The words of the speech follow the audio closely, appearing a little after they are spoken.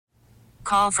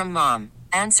call from mom.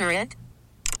 Answer it.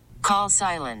 Call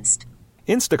silenced.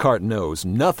 Instacart knows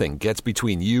nothing gets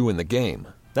between you and the game.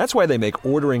 That's why they make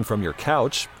ordering from your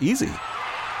couch easy.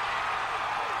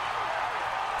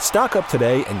 Stock up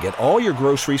today and get all your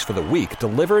groceries for the week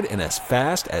delivered in as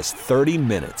fast as 30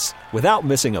 minutes without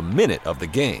missing a minute of the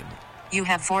game. You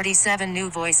have 47 new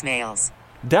voicemails.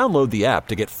 Download the app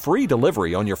to get free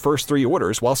delivery on your first 3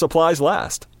 orders while supplies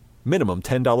last. Minimum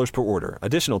 $10 per order.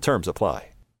 Additional terms apply.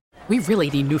 We really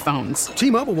need new phones.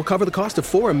 T-Mobile will cover the cost of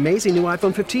 4 amazing new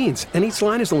iPhone 15s, and each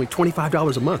line is only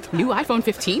 $25 a month. New iPhone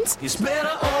 15s? It's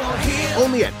better over here.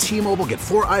 Only at T-Mobile, get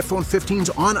 4 iPhone 15s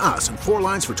on us and 4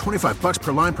 lines for $25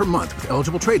 per line per month with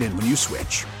eligible trade-in when you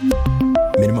switch.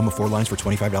 Minimum of 4 lines for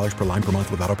 $25 per line per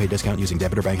month with autopay discount using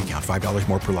debit or bank account. $5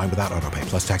 more per line without autopay,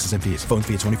 plus taxes and fees. Phone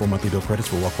fee at 24 monthly bill credits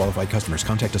for well-qualified customers.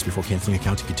 Contact us before canceling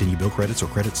account to continue bill credits or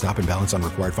credit stop and balance on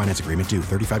required finance agreement due.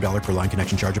 $35 per line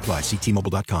connection charge applies. See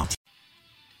T-Mobile.com.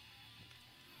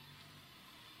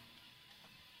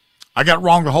 I got it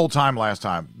wrong the whole time last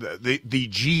time. The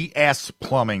GS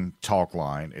Plumbing talk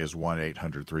line is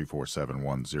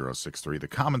 1-800-347-1063. The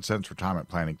Common Sense Retirement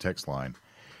Planning text line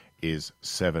is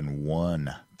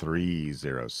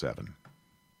 71307.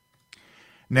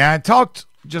 Now, I talked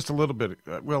just a little bit,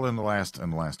 in the last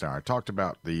hour, I talked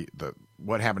about the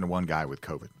what happened to one guy with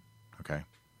COVID, okay?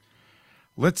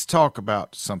 Let's talk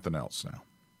about something else now.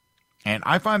 And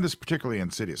I find this particularly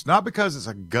insidious, not because it's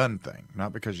a gun thing,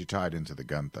 not because you tie it into the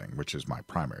gun thing, which is my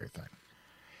primary thing.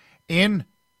 In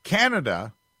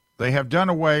Canada, they have done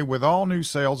away with all new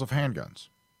sales of handguns.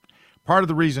 Part of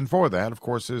the reason for that, of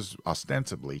course, is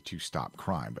ostensibly to stop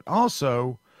crime, but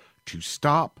also to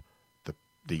stop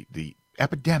the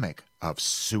epidemic of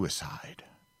suicide.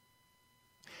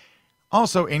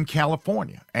 Also in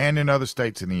California and in other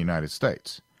states in the United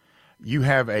States, you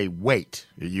have a wait.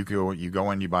 You go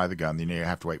in, you buy the gun, then you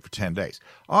have to wait for 10 days.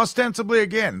 Ostensibly,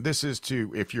 again, this is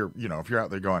to, if you're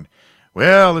out there going,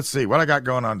 well, let's see, what I got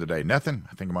going on today? Nothing?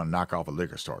 I think I'm going to knock off a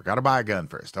liquor store. Got to buy a gun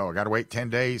first. Oh, I got to wait 10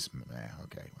 days?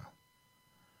 Okay, well.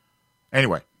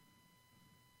 Anyway,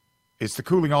 it's the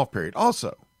cooling off period.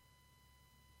 Also,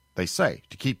 they say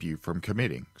to keep you from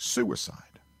committing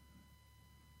suicide.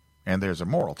 And there's a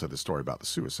moral to the story about the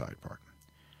suicide part.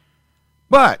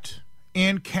 But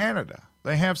in Canada,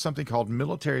 they have something called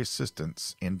military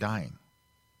assistance in dying.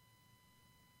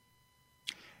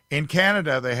 In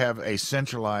Canada, they have a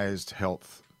centralized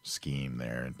health scheme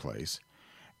there in place.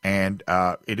 And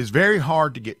it is very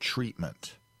hard to get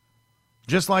treatment,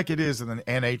 just like it is in the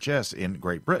NHS in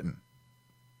Great Britain.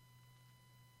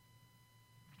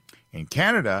 In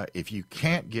Canada, if you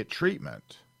can't get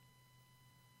treatment,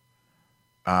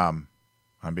 I'm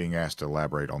being asked to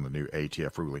elaborate on the new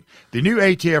ATF ruling. The new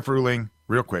ATF ruling,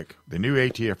 real quick, the new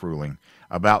ATF ruling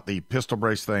about the pistol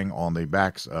brace thing on the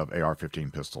backs of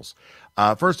AR-15 pistols.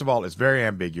 First of all, it's very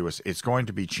ambiguous. It's going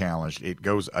to be challenged. It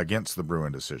goes against the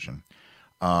Bruin decision.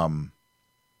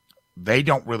 They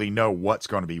don't really know what's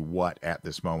going to be what at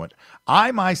this moment.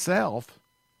 I myself,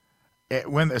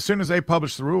 as soon as they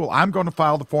publish the rule, I'm going to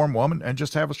file the Form 1 and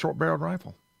just have a short-barreled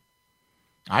rifle.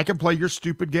 I can play your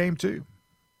stupid game too.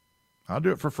 I'll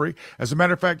do it for free. As a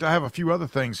matter of fact, I have a few other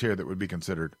things here that would be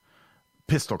considered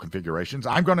pistol configurations.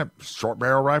 I'm going to short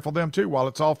barrel rifle them too while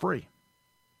it's all free.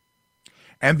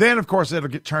 And then, of course, it'll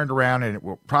get turned around and it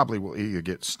will either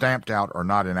get stamped out or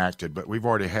not enacted. But we've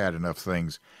already had enough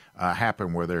things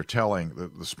happen where they're telling,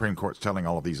 the Supreme Court's telling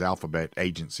all of these alphabet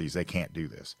agencies they can't do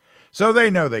this. So they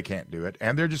know they can't do it,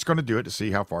 and they're just going to do it to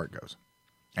see how far it goes.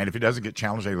 And if it doesn't get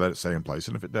challenged, they let it stay in place.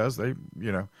 And if it does, they,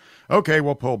 okay,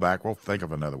 we'll pull back. We'll think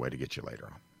of another way to get you later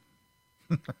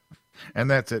on. And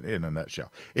that's it in a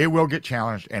nutshell. It will get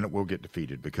challenged and it will get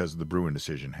defeated because the Bruin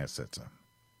decision has said so.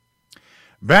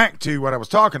 Back to what I was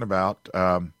talking about,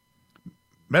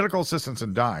 medical assistance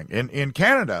in dying. In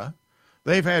Canada,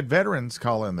 they've had veterans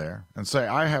call in there and say,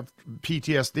 I have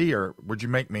PTSD, or would you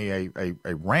make me a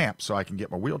ramp so I can get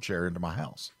my wheelchair into my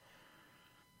house?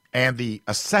 And the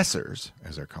assessors,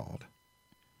 as they're called,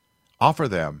 offer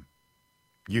them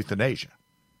euthanasia.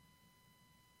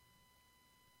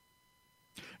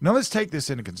 Now, let's take this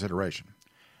into consideration.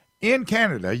 In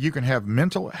Canada, you can have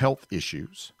mental health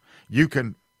issues. You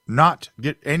can not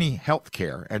get any health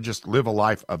care and just live a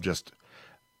life of just,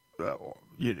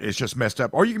 it's just messed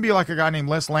up. Or you can be like a guy named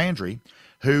Les Landry,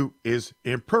 who is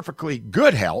in perfectly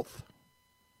good health,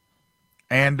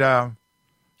 and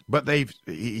but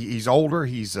he's older.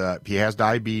 He has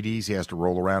diabetes. He has to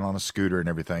roll around on a scooter and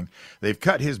everything. They've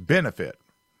cut his benefit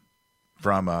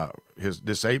from his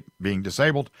being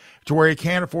disabled to where he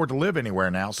can't afford to live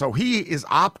anywhere now. So he is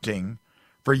opting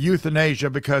for euthanasia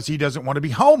because he doesn't want to be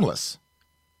homeless.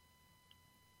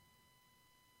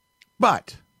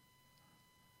 But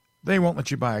they won't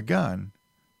let you buy a gun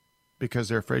because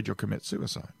they're afraid you'll commit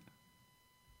suicide.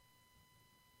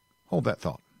 Hold that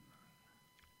thought.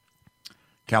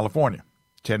 California,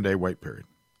 10-day wait period.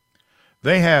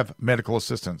 They have medical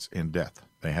assistance in death.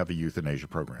 They have a euthanasia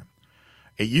program.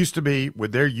 It used to be,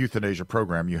 with their euthanasia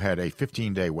program, you had a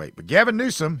 15-day wait. But Gavin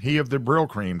Newsom, he of the Brill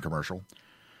Cream commercial,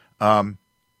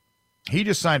 he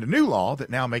just signed a new law that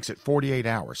now makes it 48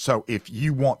 hours. So if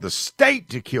you want the state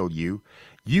to kill you,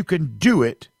 you can do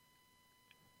it,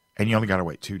 and you only got to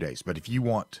wait 2 days. But if you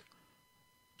want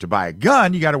to buy a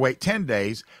gun, you got to wait 10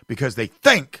 days because they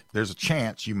think there's a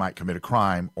chance you might commit a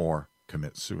crime or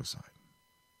commit suicide.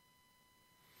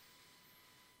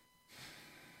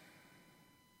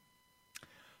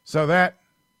 So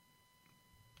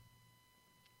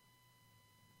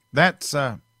that's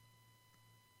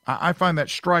I find that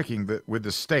striking that with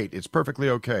the state, it's perfectly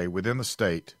okay within the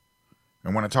state.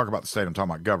 And when I talk about the state, I'm talking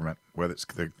about government, whether it's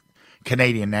the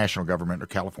Canadian national government or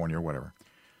California or whatever.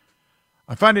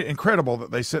 I find it incredible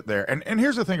that they sit there. And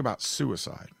here's the thing about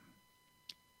suicide.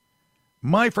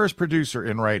 My first producer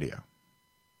in radio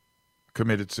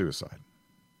committed suicide.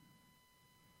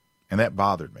 And that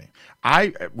bothered me.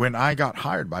 When I got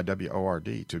hired by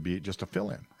WORD to be just a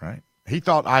fill-in, right? He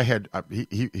thought I had.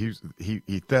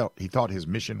 He thought his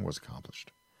mission was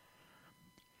accomplished.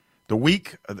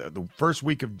 The first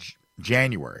week of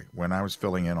January, when I was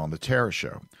filling in on the Tara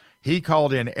show, he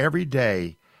called in every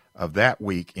day of that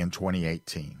week in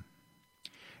 2018.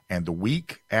 And the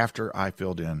week after I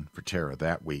filled in for Tara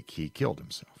that week, he killed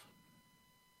himself.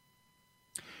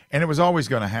 And it was always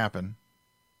going to happen.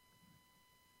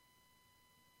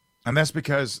 And that's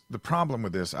because the problem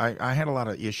with this, I had a lot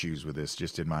of issues with this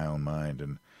just in my own mind.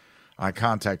 And I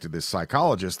contacted this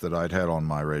psychologist that I'd had on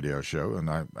my radio show, and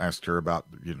I asked her about,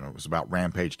 it was about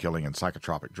rampage killing and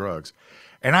psychotropic drugs.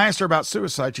 And I asked her about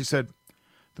suicide. She said,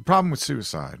 the problem with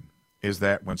suicide is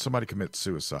that when somebody commits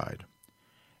suicide,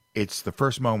 it's the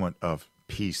first moment of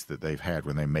peace that they've had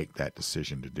when they make that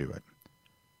decision to do it.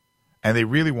 And they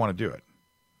really want to do it.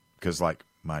 Because like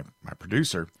my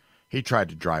producer, he tried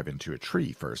to drive into a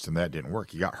tree first, and that didn't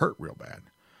work. He got hurt real bad,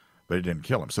 but it didn't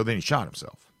kill him. So then he shot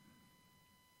himself.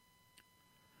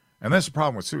 And that's the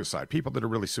problem with suicide. People that are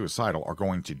really suicidal are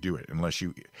going to do it unless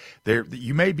you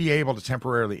may be able to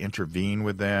temporarily intervene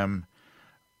with them.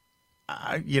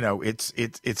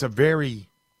 It's a very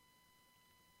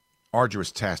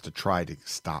arduous task to try to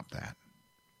stop that.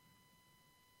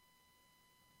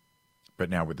 But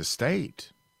now with the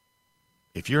state,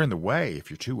 if you're in the way, if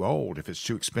you're too old, if it's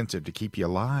too expensive to keep you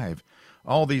alive,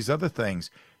 all these other things,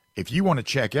 if you want to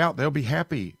check out, they'll be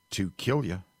happy to kill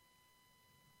you.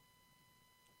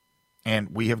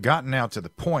 And we have gotten now to the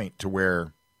point to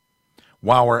where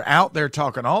while we're out there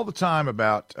talking all the time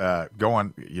about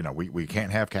we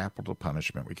can't have capital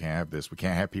punishment, we can't have this, we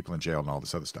can't have people in jail and all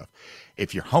this other stuff.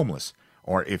 If you're homeless,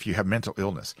 or if you have mental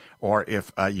illness, or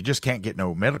if you just can't get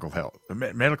no medical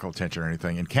attention or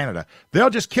anything in Canada, they'll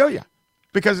just kill you.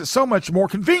 Because it's so much more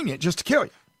convenient just to kill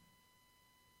you.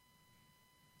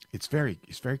 It's very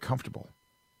comfortable.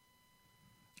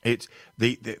 It's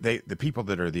the people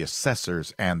that are the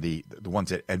assessors and the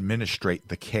ones that administrate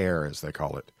the care, as they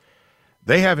call it.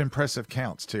 They have impressive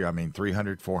counts too.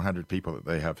 300, 400 people that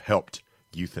they have helped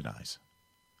euthanize.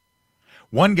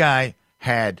 One guy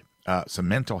had some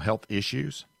mental health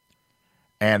issues,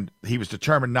 and he was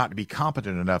determined not to be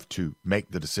competent enough to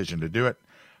make the decision to do it.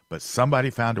 But somebody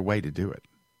found a way to do it.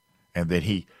 And then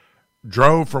he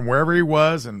drove from wherever he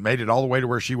was and made it all the way to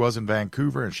where she was in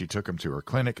Vancouver, and she took him to her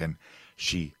clinic, and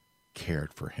she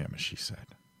cared for him, as she said.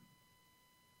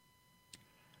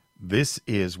 This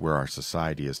is where our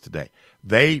society is today.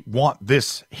 They want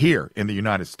this here in the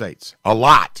United States a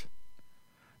lot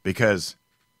because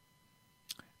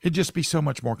it'd just be so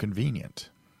much more convenient.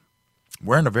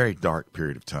 We're in a very dark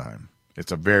period of time.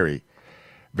 It's a very,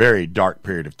 very dark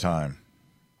period of time.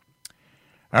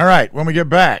 All right, when we get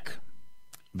back,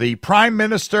 the Prime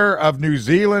Minister of New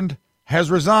Zealand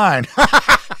has resigned.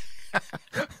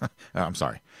 I'm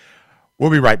sorry.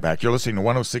 We'll be right back. You're listening to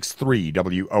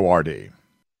 106.3 WORD.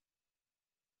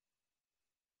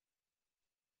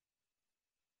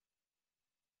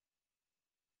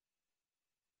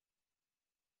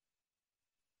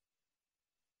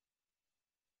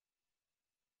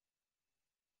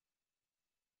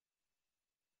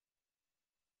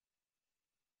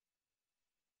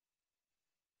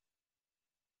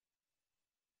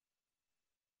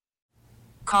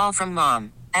 Call from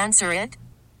mom. Answer it.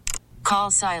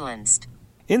 Call silenced.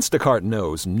 Instacart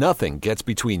knows nothing gets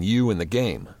between you and the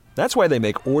game. That's why they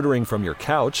make ordering from your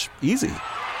couch easy.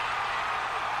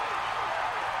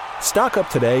 Stock up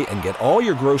today and get all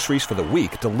your groceries for the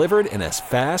week delivered in as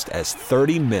fast as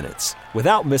 30 minutes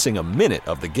without missing a minute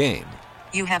of the game.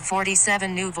 You have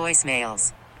 47 new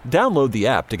voicemails. Download the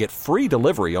app to get free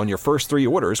delivery on your first 3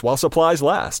 orders while supplies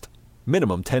last.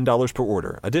 Minimum $10 per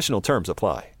order. Additional terms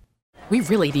apply. We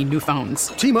really need new phones.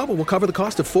 T-Mobile will cover the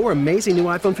cost of 4 amazing new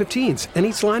iPhone 15s, and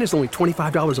each line is only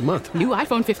 $25 a month. New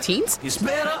iPhone 15s?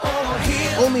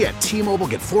 Only at T-Mobile,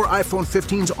 get 4 iPhone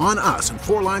 15s on us and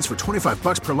 4 lines for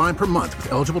 $25 per line per month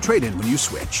with eligible trade-in when you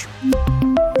switch.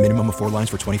 Minimum of 4 lines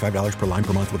for $25 per line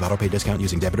per month with autopay discount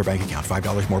using debit or bank account.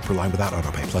 $5 more per line without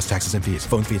autopay, plus taxes and fees.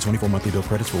 Phone fee at 24 monthly bill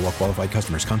credits for well-qualified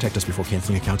customers. Contact us before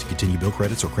canceling account to continue bill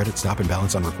credits or credit stop and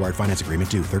balance on required finance agreement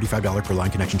due. $35 per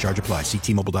line connection charge applies. See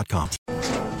T-Mobile.com.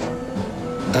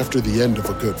 After the end of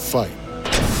a good fight,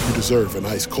 you deserve an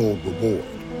ice-cold reward.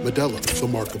 Modelo is the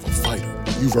mark of a fighter.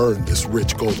 You've earned this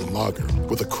rich golden lager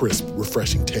with a crisp,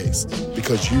 refreshing taste.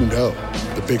 Because you know,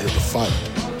 the bigger the fight,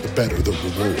 the better the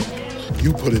reward.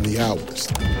 You put in the hours,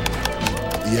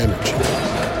 the energy,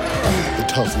 the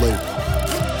tough labor.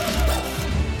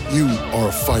 You are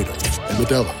a fighter, and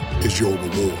Modelo is your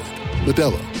reward.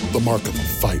 Modelo, the mark of a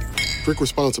fighter. Drink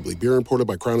responsibly. Beer imported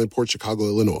by Crown Imports, Chicago,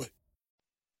 Illinois.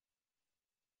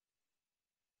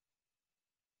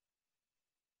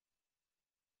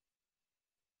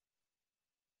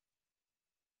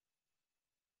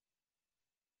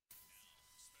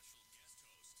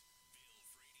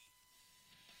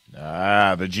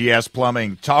 The GS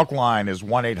Plumbing talk line is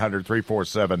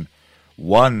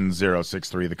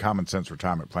 1-800-347-1063. The Common Sense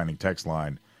Retirement Planning text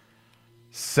line,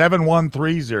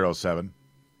 71307.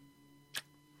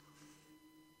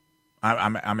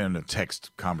 I'm in a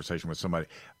text conversation with somebody.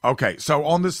 Okay, so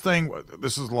on this thing,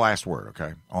 this is the last word,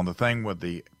 okay? On the thing with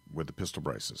the pistol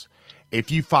braces. If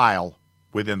you file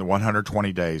within the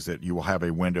 120 days, that you will have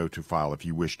a window to file if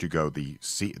you wish to go the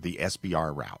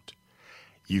SBR route.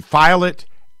 You file it,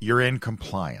 you're in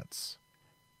compliance.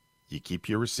 You keep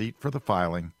your receipt for the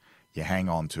filing. You hang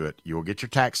on to it. You will get your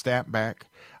tax stamp back.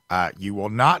 You will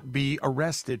not be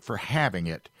arrested for having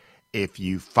it if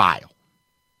you file,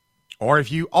 or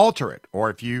if you alter it, or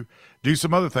if you do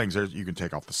some other things. You can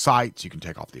take off the sights. You can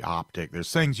take off the optic.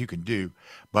 There's things you can do,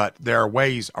 but there are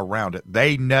ways around it.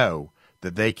 They know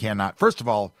that they cannot. First of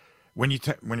all, when you're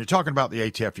talking about the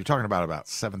ATF, you're talking about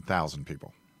 7,000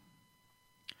 people.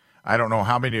 I don't know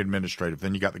how many administrative.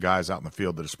 Then you got the guys out in the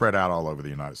field that are spread out all over the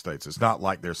United States. It's not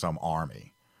like there's some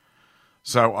army.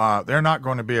 So they're not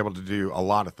going to be able to do a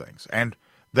lot of things. And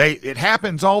it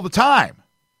happens all the time.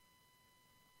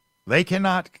 They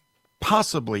cannot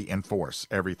possibly enforce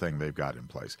everything they've got in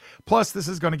place. Plus, this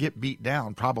is going to get beat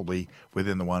down probably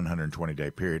within the 120-day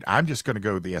period. I'm just going to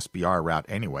go the SBR route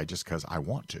anyway just because I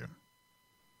want to.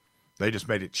 They just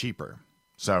made it cheaper.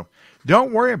 So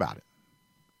don't worry about it.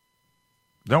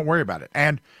 Don't worry about it.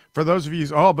 And for those of you,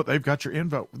 but they've got your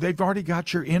info. They've already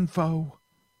got your info.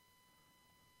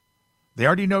 They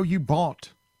already know you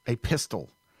bought a pistol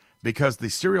because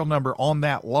the serial number on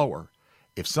that lower,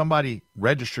 if somebody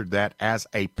registered that as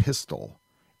a pistol,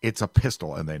 it's a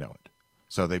pistol and they know it.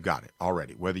 So they've got it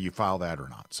already, whether you file that or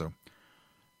not. So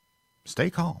stay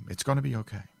calm. It's going to be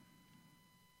okay.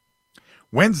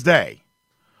 Wednesday,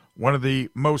 one of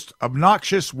the most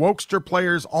obnoxious wokester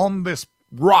players on this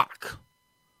rock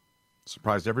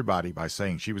surprised everybody by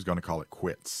saying she was going to call it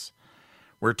quits.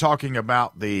 We're talking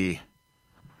about the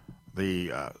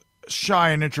shy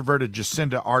and introverted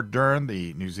Jacinda Ardern,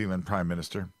 the New Zealand Prime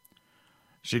Minister.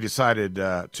 She decided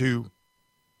to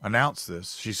announce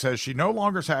this. She says she no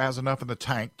longer has enough in the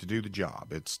tank to do the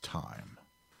job. It's time.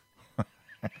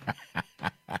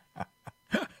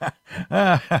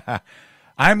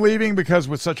 I'm leaving because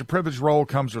with such a privileged role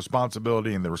comes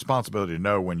responsibility, and the responsibility to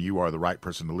know when you are the right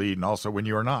person to lead and also when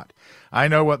you are not. I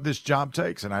know what this job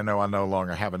takes, and I know I no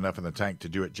longer have enough in the tank to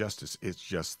do it justice. It's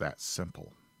just that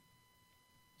simple.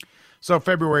 So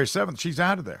February 7th, she's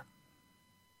out of there.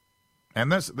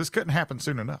 And this couldn't happen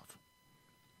soon enough.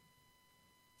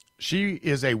 She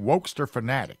is a wokester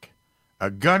fanatic, a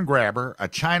gun grabber, a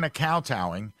China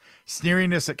kowtowing,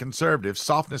 sneeriness at conservatives,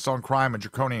 softness on crime, and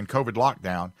draconian COVID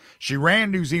lockdown. She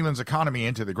ran New Zealand's economy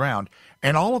into the ground,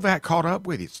 and all of that caught up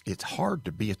with it. It's hard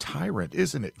to be a tyrant,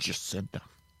 isn't it, Jacinda?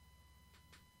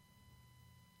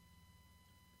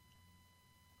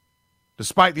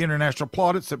 Despite the international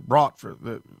plaudits that brought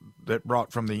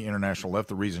from the international left,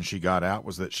 the reason she got out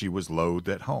was that she was loathed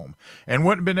at home and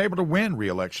wouldn't have been able to win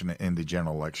re-election in the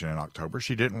general election in October.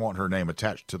 She didn't want her name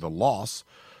attached to the loss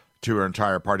to her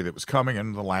entire party that was coming. And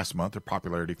in the last month, her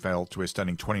popularity fell to a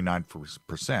stunning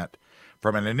 29%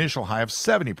 from an initial high of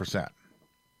 70%.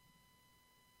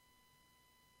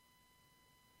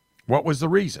 What was the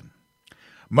reason?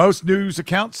 Most news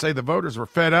accounts say the voters were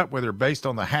fed up with her based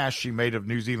on the hash she made of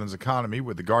New Zealand's economy,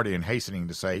 with The Guardian hastening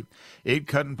to say it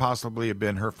couldn't possibly have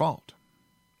been her fault.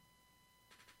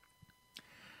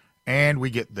 And we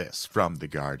get this from The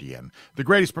Guardian. The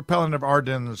greatest propellant of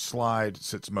Ardern's slide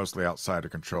sits mostly outside her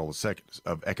control, a set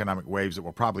of economic waves that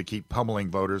will probably keep pummeling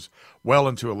voters well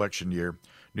into election year.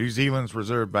 New Zealand's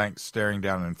Reserve Bank, staring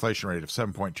down an inflation rate of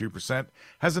 7.2%,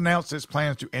 has announced its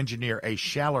plans to engineer a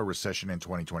shallow recession in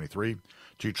 2023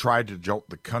 to try to jolt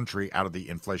the country out of the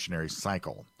inflationary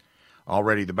cycle.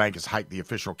 Already, the bank has hiked the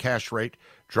official cash rate,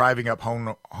 driving up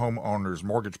homeowners'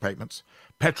 mortgage payments.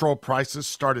 Petrol prices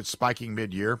started spiking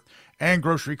mid-year, and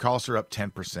grocery costs are up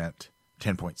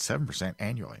 10.7%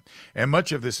 annually. And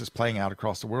much of this is playing out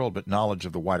across the world, but knowledge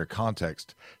of the wider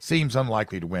context seems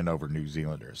unlikely to win over New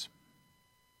Zealanders.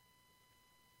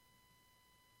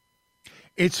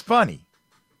 It's funny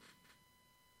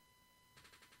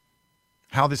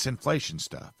how this inflation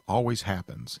stuff always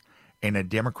happens in a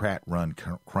Democrat-run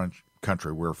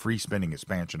country where free spending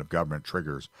expansion of government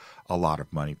triggers a lot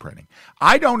of money printing.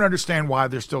 I don't understand why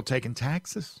they're still taking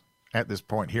taxes at this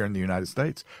point here in the United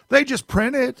States. They just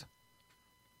print it.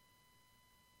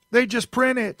 They just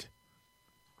print it.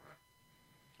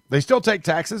 They still take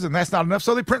taxes, and that's not enough,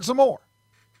 so they print some more.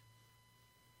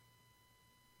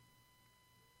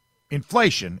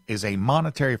 Inflation is a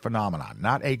monetary phenomenon,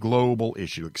 not a global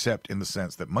issue, except in the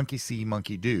sense that monkey see,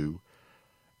 monkey do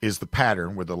is the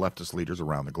pattern with the leftist leaders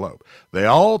around the globe. They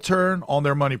all turn on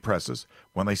their money presses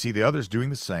when they see the others doing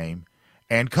the same,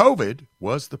 and COVID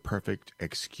was the perfect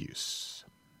excuse.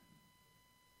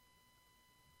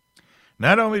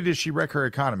 Not only did she wreck her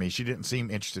economy, she didn't seem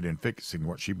interested in fixing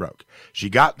what she broke. She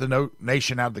got the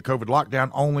nation out of the COVID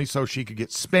lockdown only so she could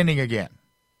get spending again.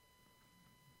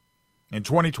 In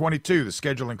 2022, the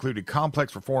schedule included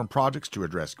complex reform projects to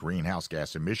address greenhouse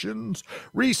gas emissions,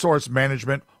 resource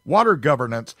management, water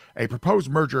governance, a proposed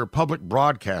merger of public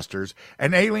broadcasters,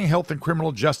 and ailing health and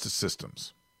criminal justice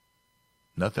systems.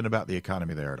 Nothing about the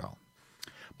economy there at all.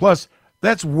 Plus,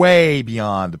 that's way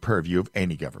beyond the purview of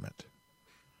any government.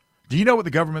 Do you know what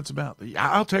the government's about?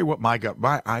 I'll tell you what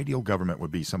my ideal government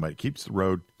would be: somebody that keeps the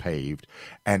road paved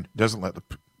and doesn't let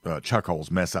the chuck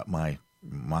holes mess up my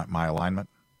alignment.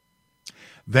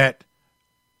 That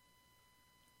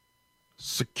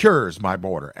secures my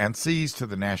border and sees to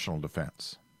the national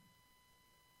defense.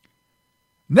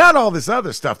 Not all this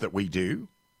other stuff that we do.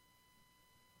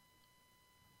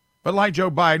 But like Joe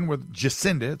Biden with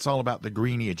Jacinda, it's all about the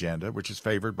greenie agenda, which is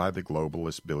favored by the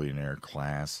globalist billionaire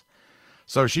class.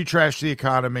 So she trashed the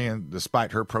economy, and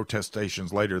despite her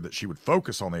protestations later that she would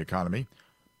focus on the economy,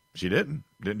 she didn't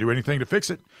do anything to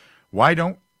fix it. Why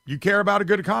don't you care about a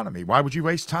good economy? Why would you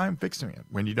waste time fixing it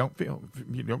when you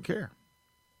don't care?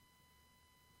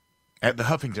 At the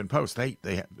Huffington Post,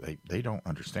 they don't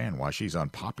understand why she's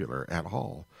unpopular at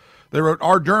all. They wrote,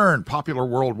 Ardern, popular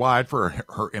worldwide for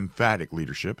her emphatic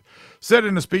leadership, said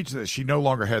in a speech that she no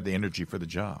longer had the energy for the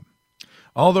job.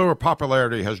 Although her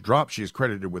popularity has dropped, she is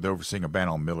credited with overseeing a ban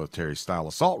on military-style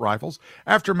assault rifles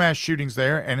after mass shootings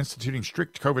there and instituting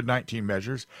strict COVID-19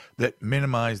 measures that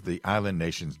minimize the island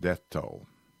nation's death toll.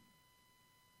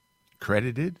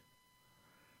 Credited?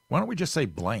 Why don't we just say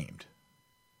blamed?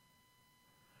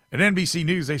 At NBC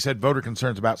News, they said voter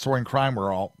concerns about soaring crime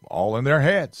were all in their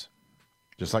heads,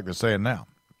 just like they're saying now.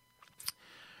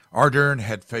 Ardern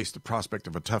had faced the prospect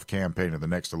of a tough campaign in the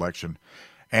next election,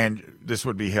 and this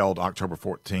would be held October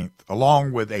 14th.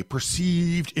 Along with a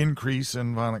perceived increase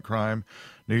in violent crime,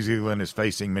 New Zealand is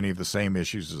facing many of the same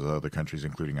issues as other countries,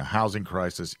 including a housing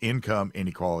crisis, income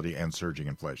inequality, and surging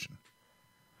inflation.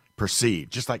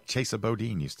 Perceived, just like Chesa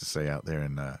Bodine used to say out there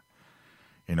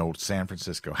in old San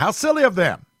Francisco. How silly of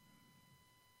them!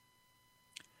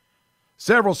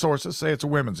 Several sources say it's a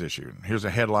women's issue. Here's a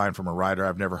headline from a writer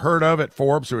I've never heard of at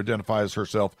Forbes who identifies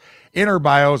herself in her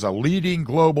bio as a leading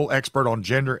global expert on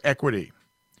gender equity.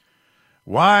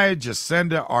 Why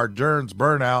Jacinda Ardern's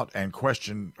burnout and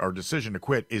decision to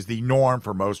quit is the norm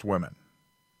for most women.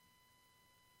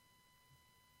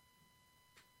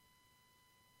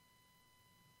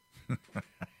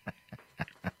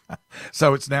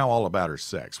 So it's now all about her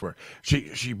sex. Where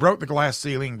she broke the glass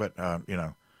ceiling, but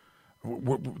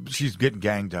she's getting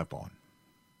ganged up on.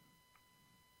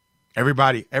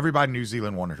 Everybody in New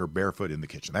Zealand wanted her barefoot in the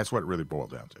kitchen. That's what it really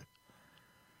boiled down to.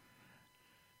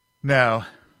 Now,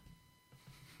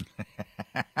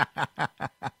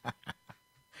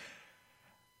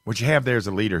 what you have there is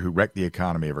a leader who wrecked the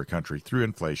economy of her country through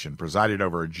inflation, presided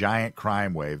over a giant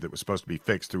crime wave that was supposed to be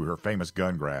fixed through her famous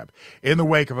gun grab, in the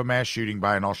wake of a mass shooting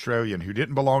by an Australian who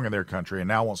didn't belong in their country and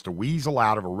now wants to weasel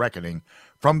out of a reckoning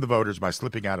from the voters by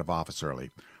slipping out of office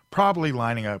early. probably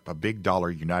lining up a big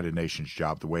dollar United Nations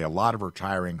job the way a lot of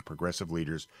retiring progressive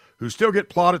leaders who still get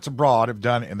plaudits abroad have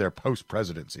done in their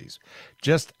post-presidencies.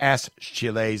 Just ask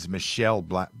Chile's Michelle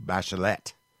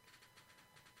Bachelet.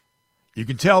 You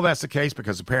can tell that's the case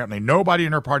because apparently nobody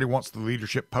in her party wants the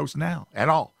leadership post now at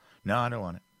all. No, I don't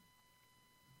want it.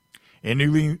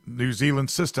 In New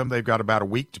Zealand's system, they've got about a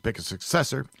week to pick a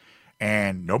successor,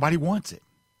 and nobody wants it.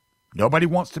 Nobody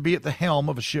wants to be at the helm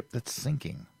of a ship that's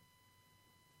sinking.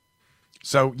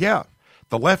 So, yeah,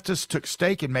 the leftists took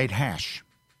steak and made hash.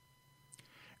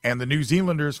 And the New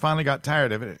Zealanders finally got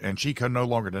tired of it, and she could no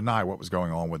longer deny what was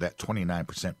going on with that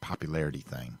 29% popularity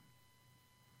thing.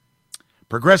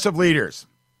 Progressive leaders,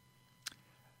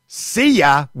 see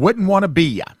ya, wouldn't want to be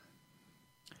ya.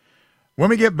 When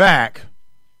we get back,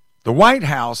 the White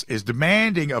House is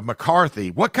demanding of McCarthy,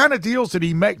 what kind of deals did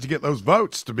he make to get those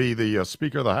votes to be the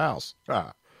Speaker of the House?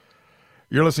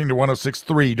 You're listening to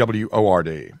 106.3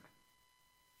 WORD.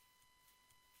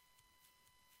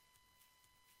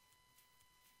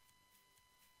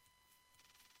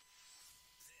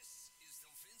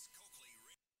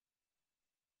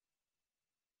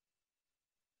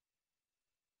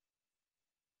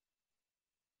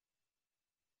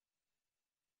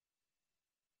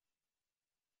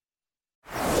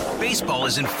 Baseball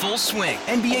is in full swing.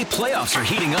 NBA playoffs are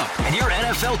heating up, and your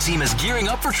NFL team is gearing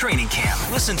up for training camp.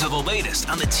 Listen to the latest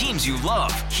on the teams you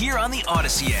love here on the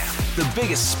Odyssey app. The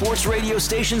biggest sports radio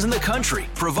stations in the country,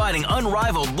 providing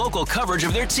unrivaled local coverage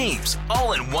of their teams,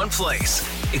 all in one place.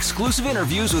 Exclusive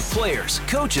interviews with players,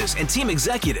 coaches, and team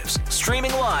executives,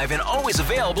 streaming live and always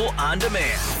available on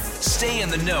demand. Stay in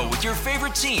the know with your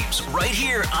favorite teams right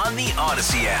here on the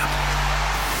Odyssey app.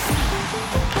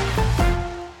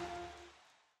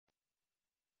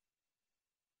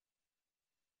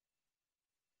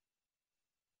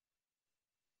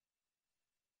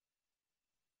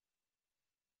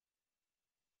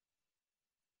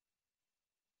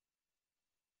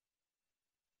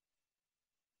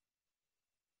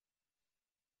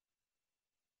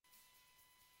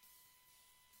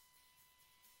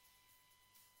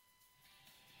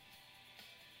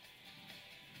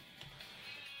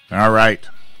 All right.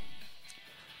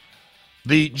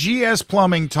 The GS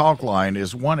Plumbing talk line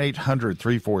is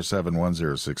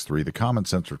 1-800-347-1063. The Common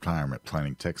Sense Retirement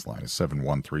Planning text line is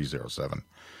 71307.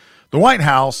 The White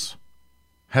House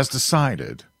has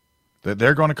decided that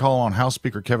they're going to call on House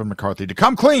Speaker Kevin McCarthy to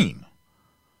come clean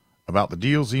about the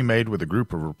deals he made with a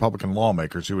group of Republican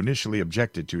lawmakers who initially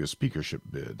objected to his speakership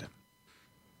bid.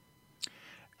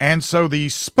 And so the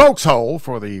spokeshole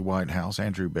for the White House,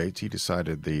 Andrew Bates, he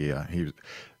decided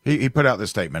he put out this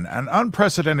statement. An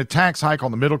unprecedented tax hike on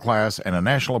the middle class and a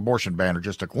national abortion ban are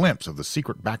just a glimpse of the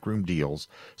secret backroom deals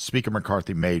Speaker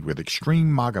McCarthy made with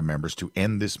extreme MAGA members to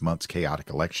end this month's chaotic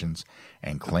elections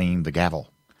and claim the gavel.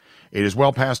 It is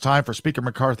well past time for Speaker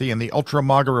McCarthy and the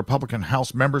ultra-MAGA Republican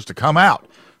House members to come out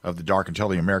of the dark and tell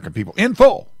the American people in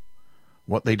full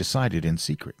what they decided in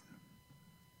secret.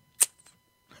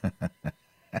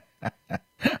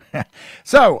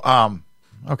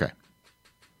 Okay.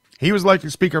 He was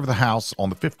elected Speaker of the House on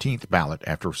the 15th ballot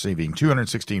after receiving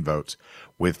 216 votes,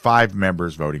 with 5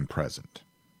 members voting present.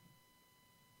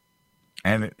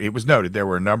 And it was noted there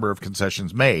were a number of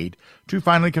concessions made to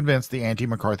finally convince the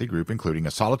anti-McCarthy group, including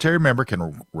a solitary member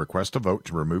can request a vote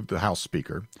to remove the House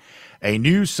Speaker, a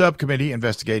new subcommittee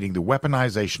investigating the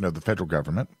weaponization of the federal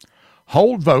government,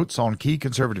 hold votes on key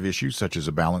conservative issues such as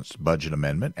a balanced budget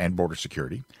amendment and border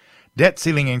security. Debt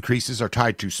ceiling increases are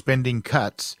tied to spending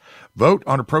cuts. Vote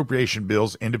on appropriation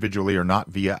bills individually or not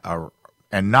via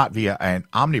an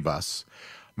omnibus.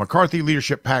 McCarthy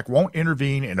leadership PAC won't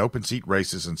intervene in open seat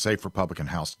races in safe Republican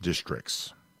House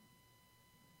districts.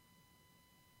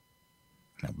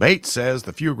 Now, Bates says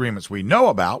the few agreements we know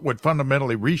about would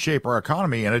fundamentally reshape our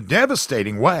economy in a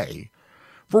devastating way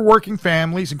for working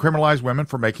families and criminalize women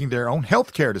for making their own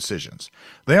health care decisions.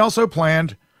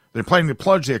 They're planning to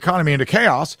plunge the economy into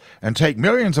chaos and take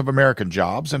millions of American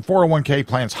jobs and 401k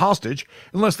plans hostage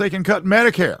unless they can cut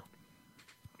Medicare.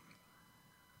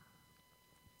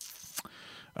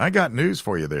 I got news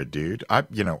for you there, dude. I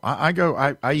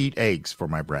eat eggs for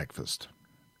my breakfast.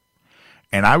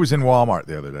 And I was in Walmart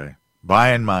the other day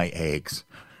buying my eggs.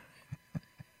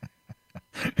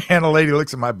 And a lady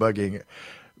looks at my buggy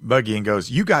and goes,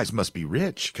 "You guys must be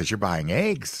rich because you're buying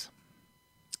eggs."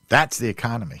 That's the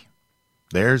economy.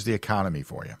 There's the economy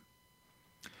for you.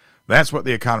 That's what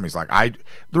the economy's like.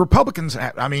 The Republicans,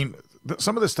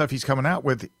 some of the stuff he's coming out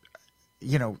with,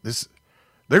 they're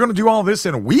going to do all this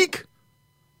in a week?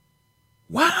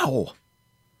 Wow.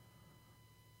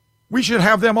 We should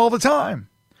have them all the time.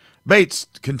 Bates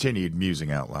continued,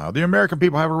 musing out loud. The American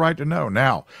people have a right to know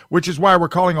now, which is why we're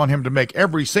calling on him to make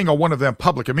every single one of them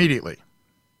public immediately.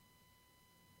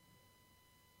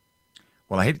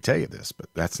 Well, I hate to tell you this, but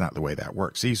that's not the way that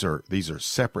works. These are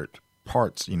separate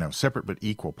parts, separate but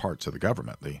equal parts of the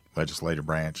government, the legislative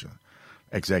branch,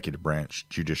 executive branch,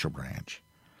 judicial branch.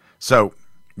 So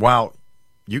while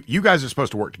you guys are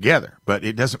supposed to work together, but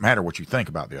it doesn't matter what you think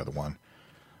about the other one,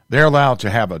 they're allowed to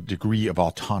have a degree of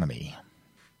autonomy.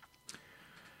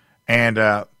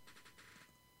 And,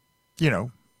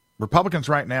 Republicans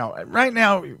right now,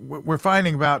 we're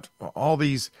finding about all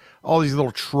these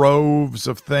little troves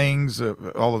of things,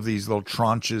 all of these little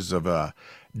tranches of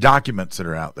documents that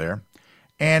are out there.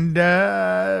 And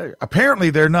apparently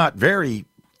they're not very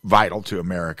vital to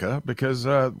America because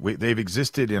they've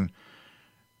existed in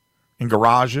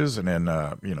garages and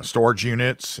in storage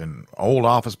units and old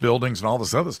office buildings and all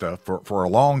this other stuff for a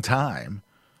long time.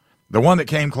 The one that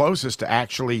came closest to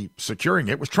actually securing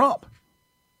it was Trump.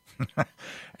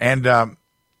 And,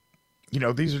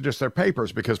 these are just their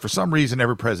papers because for some reason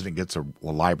every president gets a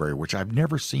library, which I've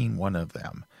never seen one of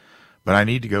them. But I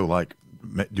need to go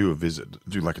do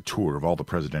a tour of all the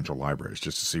presidential libraries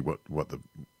just to see what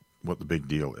the big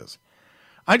deal is.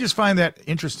 I just find that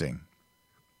interesting.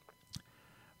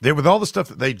 That with all the stuff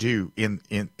that they do in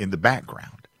the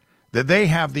background, that they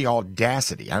have the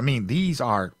audacity. I mean, these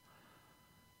are,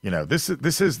 this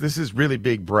is really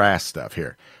big brass stuff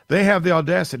here. They have the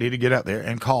audacity to get out there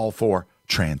and call for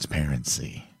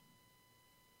transparency.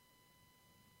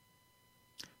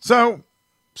 So,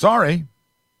 sorry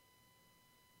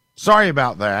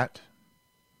about that.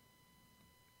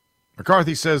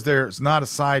 McCarthy says there's not a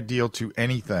side deal to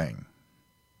anything.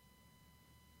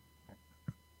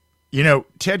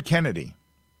 Ted Kennedy,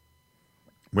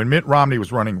 when Mitt Romney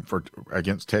was running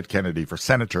against Ted Kennedy for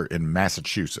senator in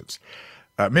Massachusetts,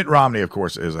 Mitt Romney, of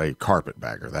course, is a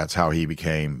carpetbagger. That's how he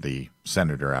became the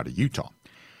senator out of Utah.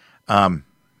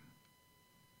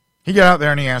 He got out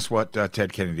there and he asked what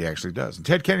Ted Kennedy actually does. And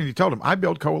Ted Kennedy told him, I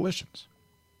build coalitions.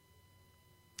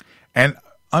 And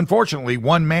unfortunately,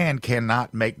 one man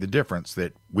cannot make the difference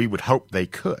that we would hope they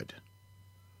could.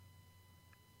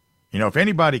 If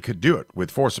anybody could do it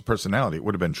with force of personality, it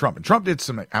would have been Trump. And Trump did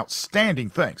some outstanding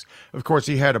things. Of course,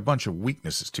 he had a bunch of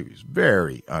weaknesses, too. He's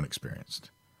very inexperienced.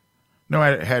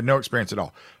 Had no experience at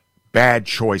all. Bad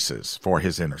choices for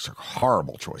his inner circle.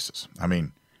 Horrible choices. I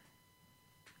mean,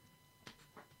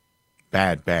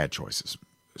 bad choices.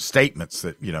 Statements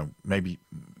that, maybe,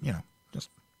 just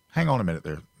hang on a minute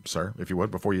there, sir, if you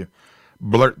would, before you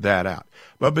blurt that out.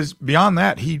 But beyond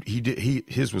that,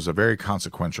 his was a very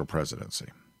consequential presidency.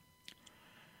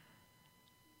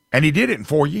 And he did it in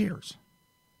 4 years.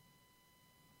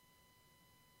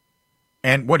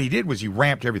 And what he did was he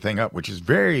ramped everything up, which is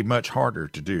very much harder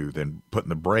to do than putting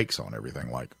the brakes on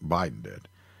everything like Biden did.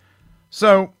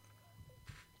 So,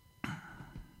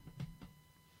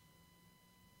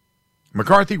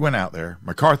 McCarthy went out there.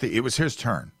 It was his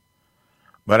turn.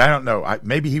 But I don't know.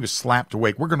 Maybe he was slapped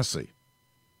awake. We're going to see.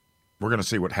 We're going to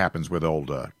see what happens with old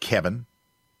Kevin.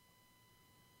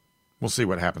 We'll see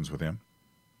what happens with him.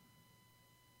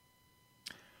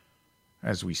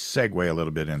 As we segue a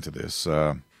little bit into this,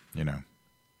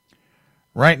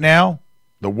 right now,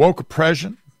 the woke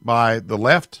oppression by the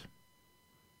left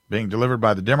being delivered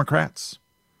by the Democrats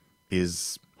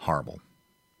is horrible.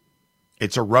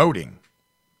 It's eroding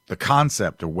the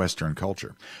concept of Western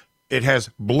culture. It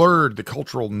has blurred the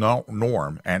cultural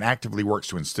norm and actively works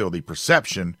to instill the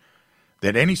perception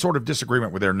that any sort of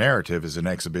disagreement with their narrative is an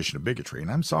exhibition of bigotry.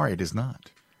 And I'm sorry, it is not.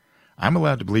 I'm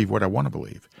allowed to believe what I want to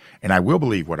believe, and I will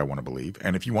believe what I want to believe.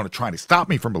 And if you want to try to stop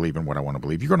me from believing what I want to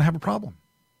believe, you're going to have a problem.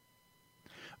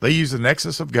 They use the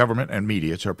nexus of government and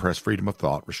media to oppress freedom of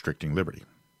thought, restricting liberty.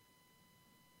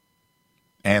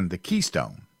 And the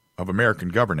keystone of American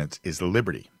governance is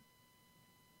liberty.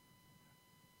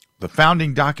 The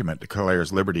founding document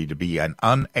declares liberty to be an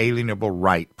unalienable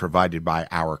right provided by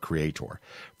our Creator.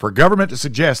 For government to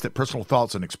suggest that personal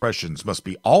thoughts and expressions must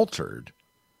be altered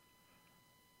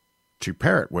to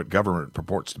parrot what government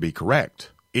purports to be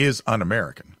correct is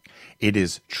un-American. It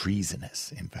is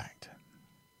treasonous, in fact.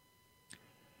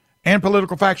 And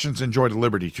political factions enjoy the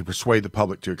liberty to persuade the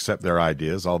public to accept their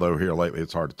ideas, although here lately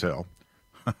it's hard to tell.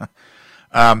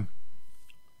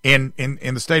 In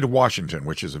the state of Washington,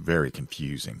 which is a very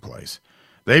confusing place,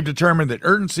 they've determined that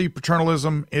urgency,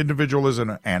 paternalism,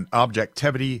 individualism, and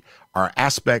objectivity are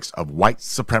aspects of white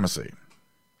supremacy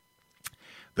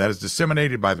that is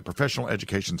disseminated by the Professional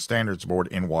Education Standards Board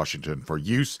in Washington for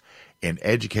use in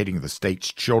educating the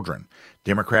state's children.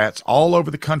 Democrats all over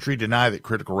the country deny that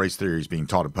critical race theory is being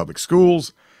taught in public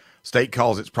schools. State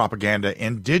calls its propaganda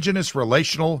indigenous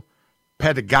relational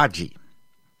pedagogy,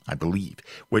 I believe,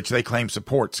 which they claim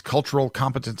supports cultural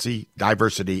competency,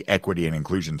 diversity, equity, and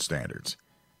inclusion standards.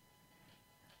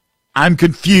 I'm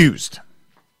confused.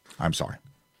 I'm sorry.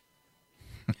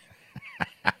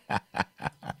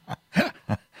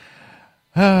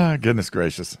 Goodness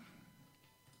gracious.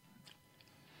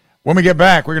 When we get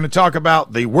back, we're going to talk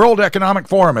about the World Economic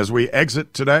Forum as we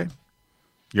exit today.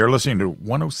 You're listening to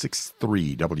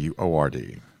 106.3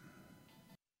 WORD.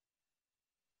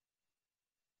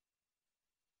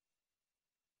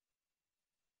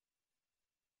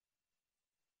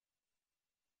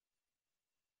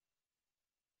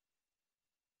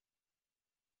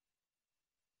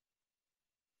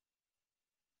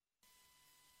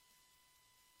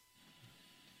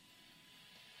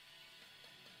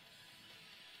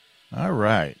 All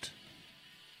right.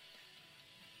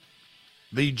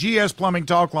 The GS Plumbing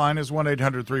Talk line is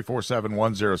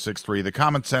 1-800-347-1063. The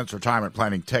Common Sense Retirement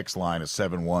Planning text line is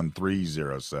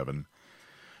 71307.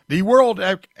 The World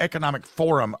Economic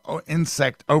Forum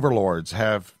insect overlords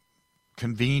have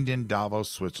convened in Davos,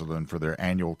 Switzerland for their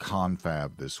annual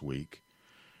confab this week.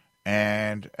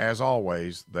 And as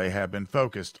always, they have been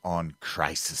focused on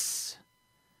crisis.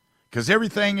 Because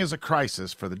everything is a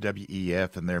crisis for the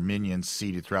WEF and their minions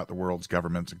seated throughout the world's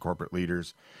governments and corporate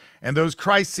leaders. And those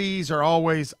crises are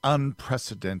always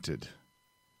unprecedented.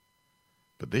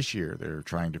 But this year, they're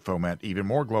trying to foment even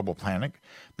more global panic.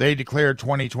 They declared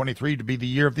 2023 to be the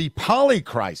year of the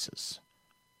polycrisis.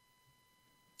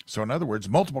 So in other words,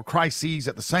 multiple crises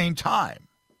at the same time.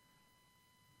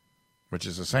 Which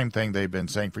is the same thing they've been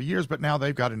saying for years, but now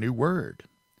they've got a new word.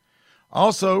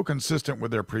 Also, consistent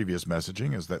with their previous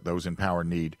messaging is that those in power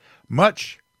need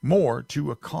much more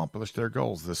to accomplish their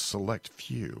goals, this select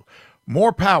few.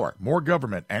 More power, more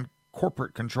government and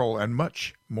corporate control, and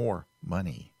much more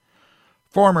money.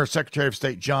 Former Secretary of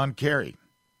State John Kerry,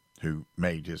 who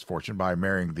made his fortune by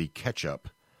marrying the ketchup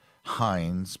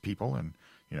Heinz people, and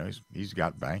he's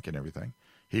got bank and everything.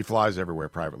 He flies everywhere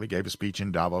privately, gave a speech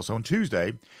in Davos on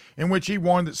Tuesday in which he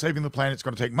warned that saving the planet is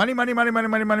going to take money.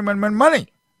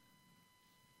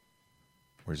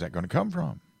 Where's that going to come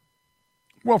from?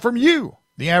 Well, from you,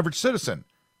 the average citizen,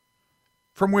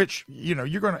 from which,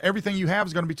 everything you have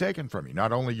is going to be taken from you.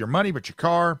 Not only your money, but your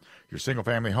car, your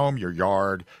single-family home, your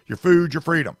yard, your food, your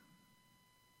freedom.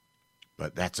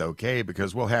 But that's okay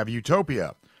because we'll have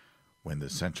utopia when the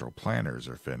central planners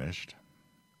are finished.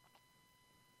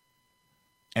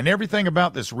 And everything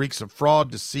about this reeks of fraud,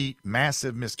 deceit,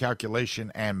 massive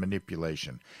miscalculation, and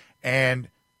manipulation. And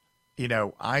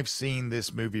I've seen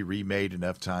this movie remade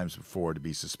enough times before to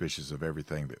be suspicious of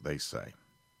everything that they say.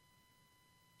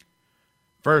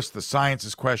 First, the science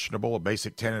is questionable. A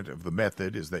basic tenet of the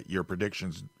method is that your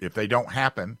predictions, if they don't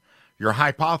happen, your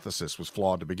hypothesis was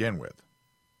flawed to begin with.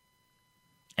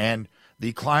 And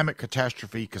the climate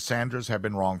catastrophe Cassandras have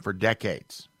been wrong for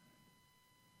decades.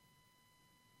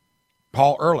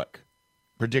 Paul Ehrlich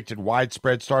predicted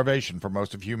widespread starvation for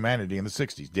most of humanity in the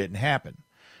 60s. Didn't happen.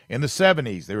 In the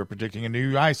 70s, they were predicting a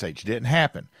new ice age. Didn't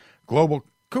happen. Global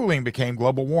cooling became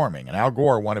global warming, and Al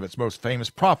Gore, one of its most famous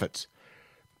prophets,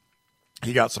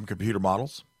 he got some computer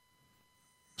models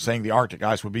saying the Arctic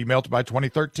ice would be melted by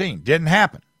 2013. Didn't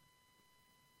happen.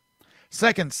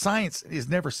 Second, science is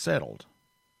never settled.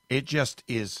 It just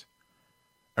is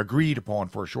agreed upon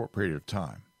for a short period of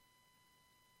time.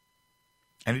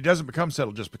 And it doesn't become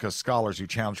settled just because scholars who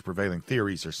challenge prevailing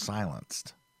theories are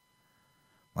silenced.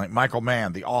 Like Michael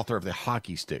Mann, the author of the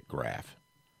hockey stick graph.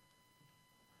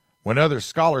 When other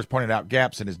scholars pointed out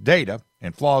gaps in his data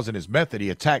and flaws in his method, he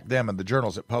attacked them and the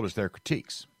journals that published their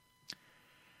critiques.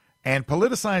 And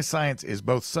politicized science is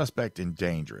both suspect and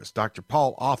dangerous. Dr.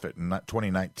 Paul Offit in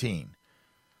 2019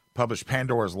 published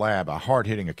Pandora's Lab, a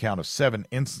hard-hitting account of 7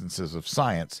 instances of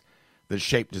science that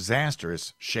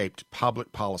shaped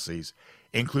public policies,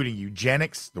 including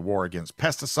eugenics, the war against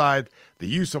pesticide, the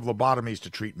use of lobotomies to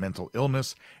treat mental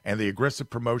illness, and the aggressive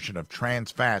promotion of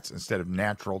trans fats instead of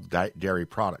natural dairy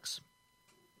products.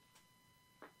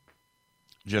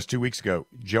 Just 2 weeks ago,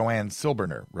 Joanne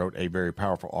Silberner wrote a very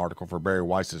powerful article for Barry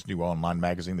Weiss's new online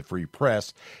magazine, The Free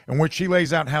Press, in which she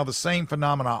lays out how the same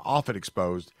phenomena often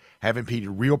exposed have impeded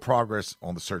real progress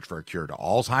on the search for a cure to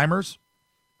Alzheimer's,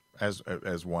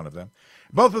 as one of them.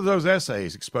 Both of those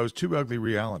essays expose 2 ugly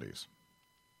realities.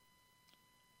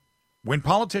 When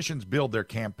politicians build their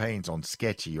campaigns on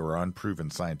sketchy or unproven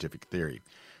scientific theory,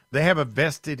 they have a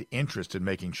vested interest in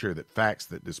making sure that facts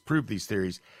that disprove these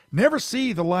theories never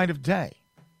see the light of day.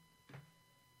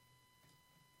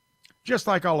 Just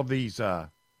like all of these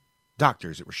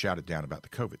doctors that were shouted down about the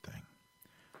COVID thing.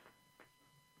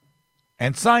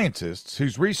 And scientists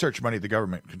whose research money the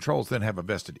government controls then have a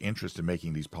vested interest in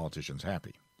making these politicians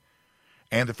happy.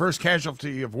 And the first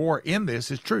casualty of war in this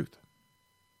is truth.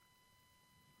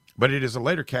 But it is a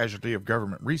later casualty of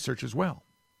government research as well.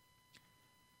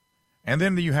 And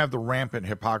then you have the rampant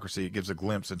hypocrisy. It gives a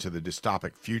glimpse into the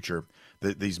dystopic future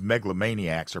that these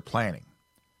megalomaniacs are planning.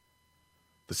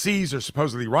 The seas are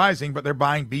supposedly rising, but they're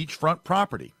buying beachfront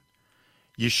property.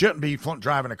 You shouldn't be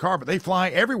driving a car, but they fly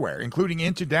everywhere, including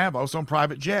into Davos on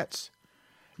private jets.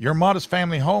 Your modest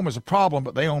family home is a problem,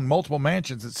 but they own multiple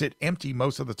mansions that sit empty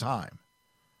most of the time.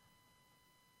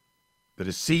 The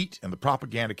deceit and the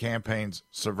propaganda campaigns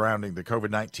surrounding the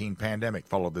COVID-19 pandemic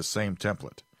follow this same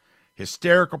template.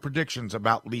 Hysterical predictions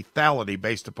about lethality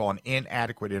based upon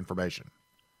inadequate information.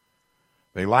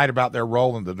 They lied about their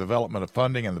role in the development of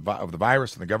funding and of the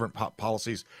virus, and the government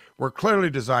policies were clearly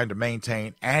designed to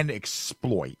maintain and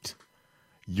exploit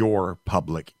your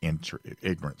public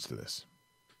ignorance to this.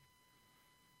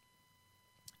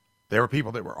 There were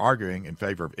people that were arguing in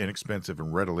favor of inexpensive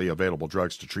and readily available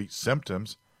drugs to treat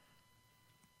symptoms,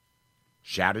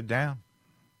 shouted down.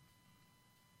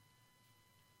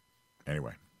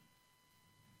 Anyway.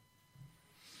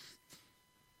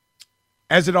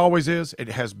 As it always is, it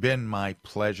has been my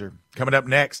pleasure. Coming up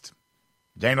next,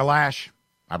 Dana Lash.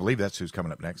 I believe that's who's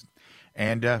coming up next.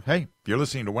 And, hey, you're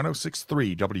listening to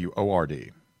 106.3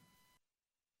 WORD.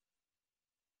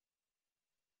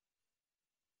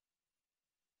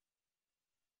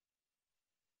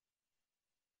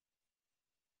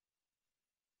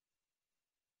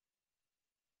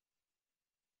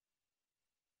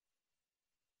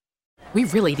 We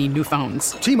really need new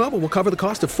phones. T-Mobile will cover the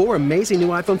cost of 4 amazing new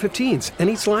iPhone 15s, and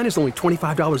each line is only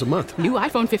 $25 a month. New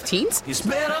iPhone 15s? It's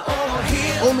better over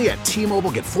here. Only at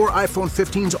T-Mobile, get 4 iPhone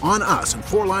 15s on us and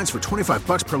 4 lines for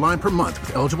 $25 per line per month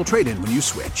with eligible trade-in when you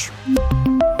switch.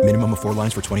 Minimum of 4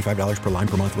 lines for $25 per line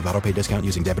per month with autopay discount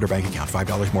using debit or bank account.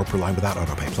 $5 more per line without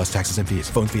autopay, plus taxes and fees.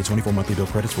 Phone fee at 24 monthly bill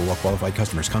credits for well-qualified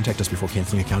customers. Contact us before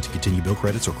canceling account to continue bill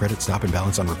credits or credit stop and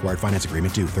balance on required finance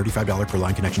agreement due. $35 per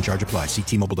line connection charge applies. See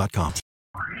T-Mobile.com.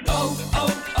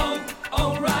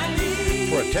 O'Reilly.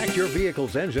 Protect your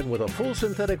vehicle's engine with a full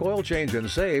synthetic oil change and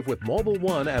save with Mobile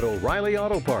One at O'Reilly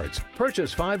Auto Parts.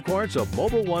 Purchase 5 quarts of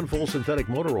Mobile One full synthetic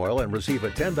motor oil and receive a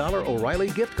 $10 O'Reilly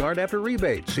gift card after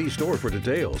rebate. See store for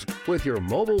details. With your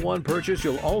Mobile One purchase,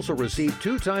 you'll also receive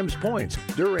 2 times points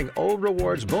during O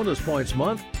Rewards Bonus Points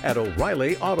Month at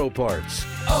O'Reilly Auto Parts.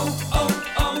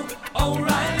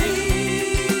 O'Reilly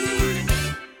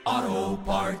Auto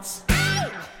Parts.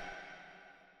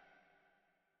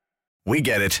 We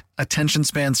get it. Attention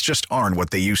spans just aren't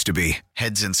what they used to be.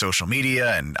 Heads in social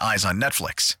media and eyes on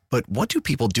Netflix. But what do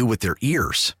people do with their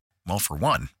ears? Well, for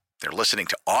one, they're listening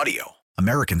to audio.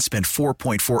 Americans spend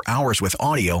 4.4 hours with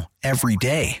audio every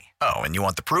day. Oh, and you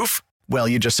want the proof? Well,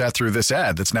 you just sat through this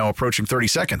ad that's now approaching 30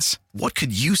 seconds. What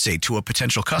could you say to a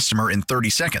potential customer in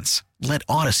 30 seconds? Let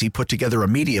Odyssey put together a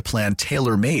media plan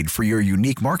tailor-made for your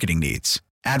unique marketing needs.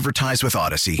 Advertise with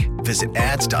Odyssey. Visit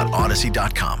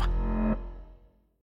ads.odyssey.com.